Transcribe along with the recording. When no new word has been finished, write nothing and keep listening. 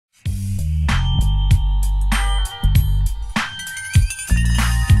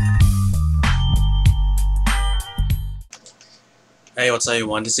Hey, what's up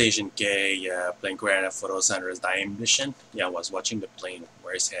everyone? This is AznKei, playing Grand Theft Auto San Andreas DYOM mission. Yeah, I was watching the plane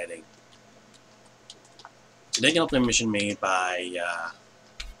where it's heading. Today gonna play a mission made by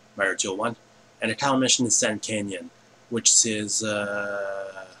Mario201, and the title mission is Sand Canyon, which is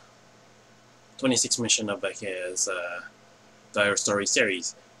 26th mission of his Dario Stories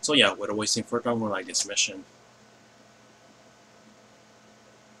series. So yeah, without wasting further time, we're like this mission.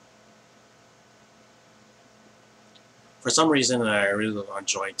 For some reason, I really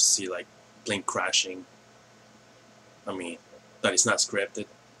enjoy to see like plane crashing. I mean, that is not scripted.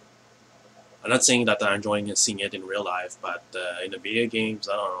 I'm not saying that I'm enjoying seeing it in real life, but in the video games,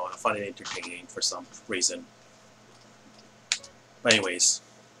 I don't know, I find it entertaining for some reason. But anyways,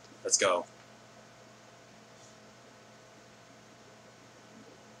 let's go.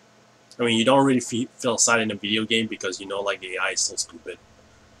 I mean, you don't really feel sad in a video game because you know, like, the AI is so stupid.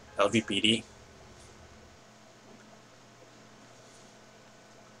 LVPD.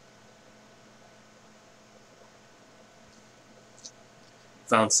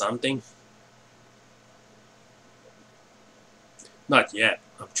 Found something? Not yet.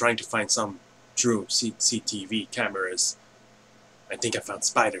 I'm trying to find some true CCTV cameras. I think I found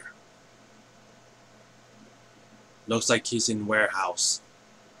Spider. Looks like he's in warehouse.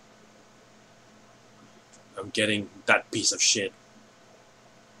 I'm getting that piece of shit.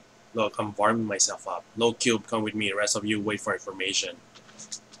 Look, I'm warming myself up. Low Cube, come with me. The rest of you wait for information.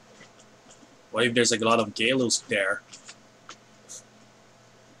 What if there's like a lot of Galos there?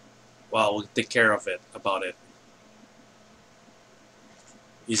 Well, we'll take care of it, about it.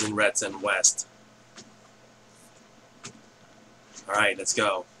 He's in Reds and West. Alright, let's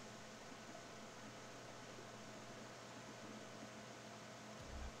go.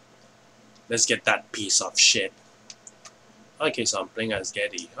 Let's get that piece of shit. Okay, so I'm playing as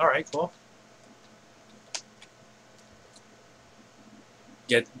Getty. Alright, cool.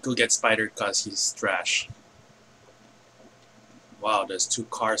 Go get Spider cause he's trash. Wow, there's 2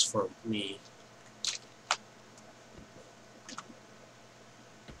 cars for me.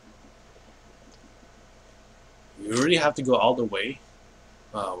 You really have to go all the way?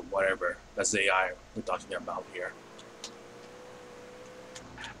 Whatever. That's the AI we're talking about here.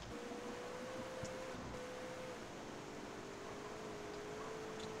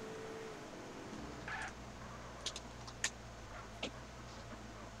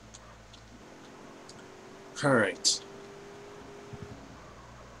 Alright.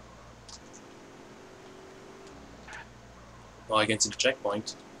 Well, I get to the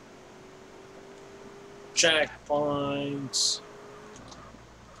checkpoint. Checkpoint!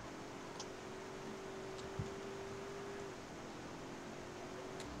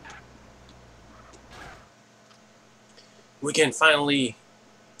 We can finally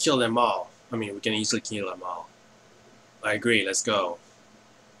kill them all. I mean, we can easily kill them all. I agree, let's go.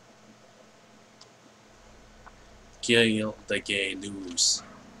 Kill the gay loose.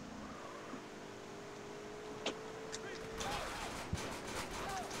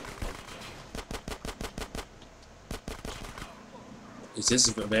 Is this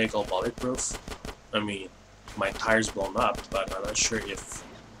vehicle bulletproof? I mean, my tire's blown up, but I'm not sure if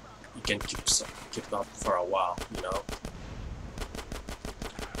you can keep up for a while, you know?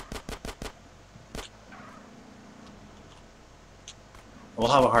 I will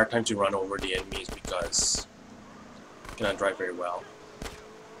have a hard time to run over the enemies because I cannot drive very well.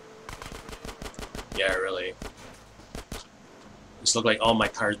 Yeah, really. This looks like all my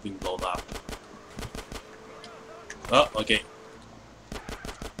tires being blown up. Oh, okay.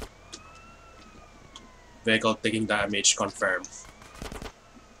 Vehicle taking damage confirmed.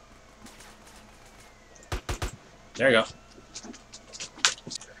 There you go.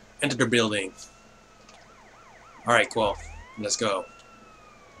 Enter the building. Alright, cool. Let's go.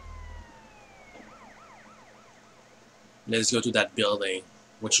 Let's go to that building,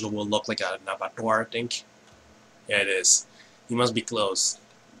 which will look like an abattoir, I think. Yeah, it is. He must be close.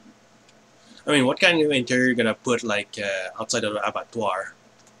 I mean, what kind of interior are you gonna put, like, outside of the abattoir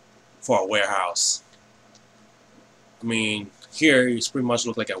for a warehouse? I mean, here, it's pretty much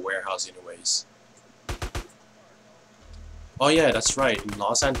look like a warehouse anyways. Oh yeah, that's right. In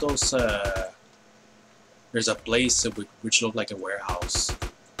Los Santos, there's a place which looked like a warehouse.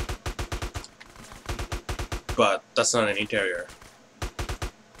 But that's not an interior.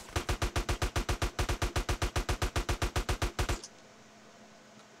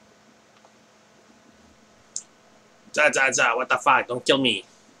 What the fuck? Don't kill me.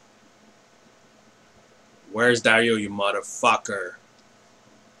 Where's Dario, you motherfucker?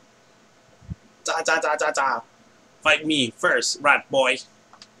 Fight me first, rat boy.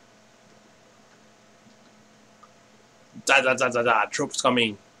 Troops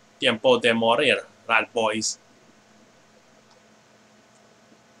coming. Tiempo de morir, rat boys.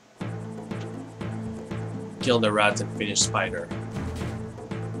 Kill the rats and finish Spider.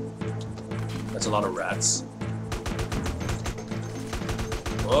 That's a lot of rats.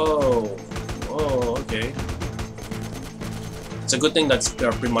 Whoa. Whoa, okay. It's a good thing that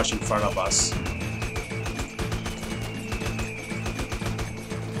they're pretty much in front of us.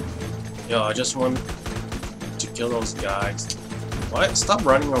 Yo, I just want to kill those guys. What? Stop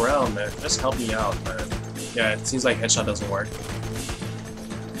running around, man. Just help me out, man. Yeah, it seems like headshot doesn't work.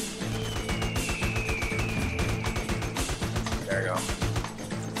 There you go.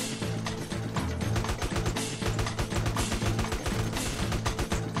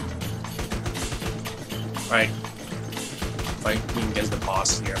 Right. Fighting against the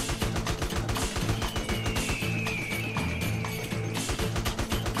boss here.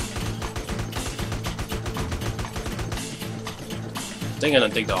 I think I'm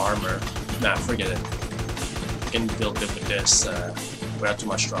gonna take the armor. Nah, forget it. I can deal good with this without too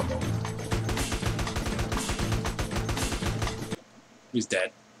much trouble. He's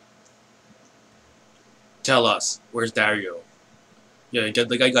dead. Tell us, where's Dario? Yeah,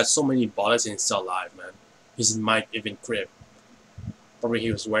 the guy got so many bullets and he's still alive, man. His mic even crib. Probably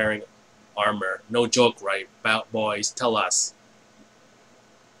he was wearing armor. No joke, right? Boys, tell us.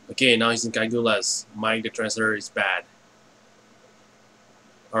 Okay, now he's in Kagulas. Mike the translator is bad.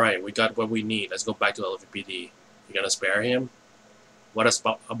 Alright, we got what we need. Let's go back to LVPD. You gonna spare him? What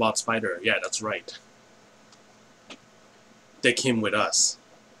about Spider? Yeah, that's right. Take him with us.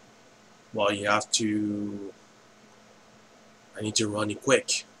 Well, you have to... I need to run it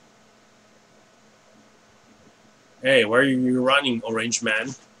quick. Hey, where are you running, orange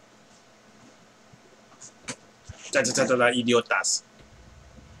man? Idiotas.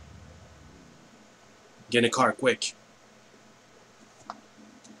 Get in the car, quick.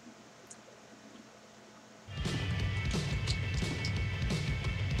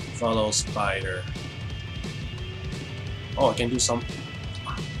 Follow Spider. Oh, I can do some...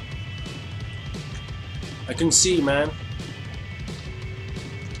 I can see, man.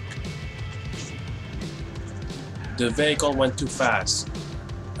 The vehicle went too fast.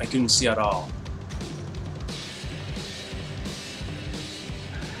 I couldn't see at all.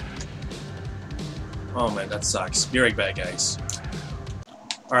 Oh man, that sucks. Be right back, guys.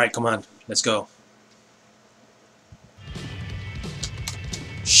 Alright, come on. Let's go.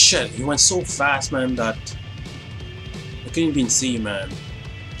 Shit, he went so fast, man, that I couldn't even see, man.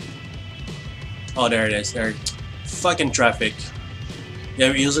 Oh, there it is. There. Fucking traffic.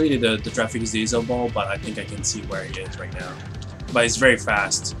 Yeah, usually the traffic is visible, but I think I can see where he is right now. But it's very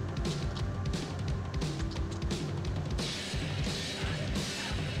fast.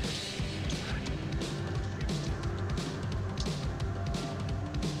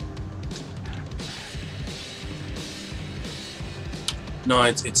 No,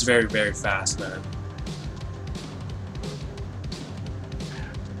 it's very, very fast, man.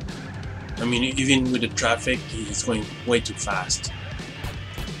 I mean, even with the traffic, he's going way too fast.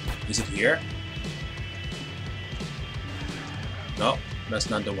 Is it here? No, that's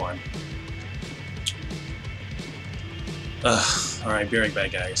not the one. Alright, be right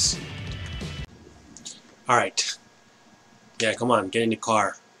back, guys. Alright. Yeah, come on, get in the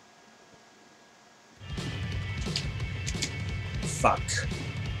car. Fuck.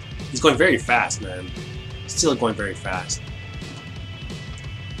 He's going very fast, man. Still going very fast.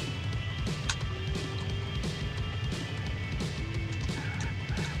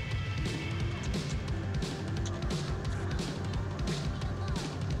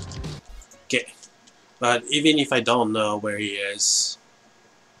 Okay. But even if I don't know where he is,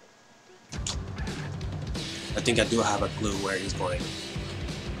 I think I do have a clue where he's going.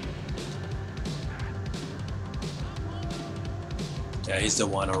 Yeah, he's the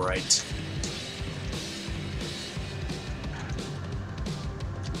one, alright.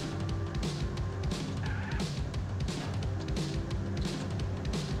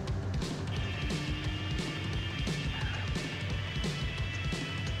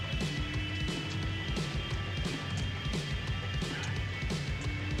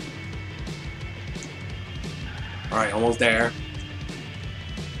 Alright, almost there.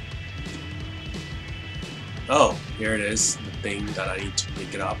 Oh, here it is. The thing that I need to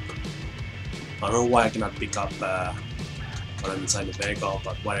pick it up. I don't know why I cannot pick up when I'm inside the vehicle,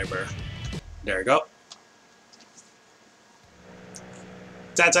 but whatever. There we go.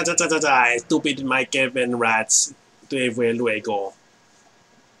 Stupid my Kevin rats. Luego.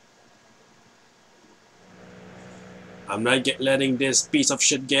 I'm not letting this piece of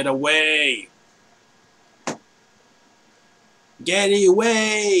shit get away. Getty,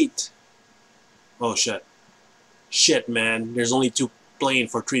 wait! Oh shit. Shit, man. There's only 2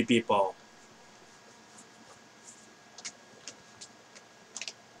 planes for 3 people.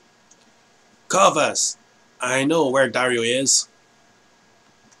 Covas! I know where Dario is.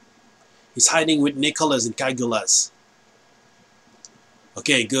 He's hiding with Nicholas and Kagulas.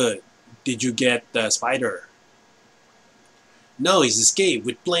 Okay, good. Did you get the spider? No, he's escaped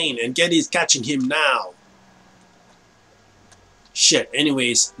with plane and Getty's catching him now. Shit,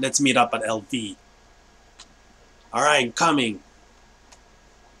 anyways, let's meet up at LV. Alright, coming.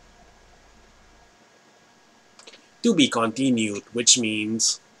 To be continued, which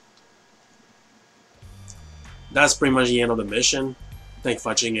means that's pretty much the end of the mission. Thanks for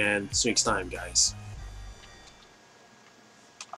watching and see you next time, guys.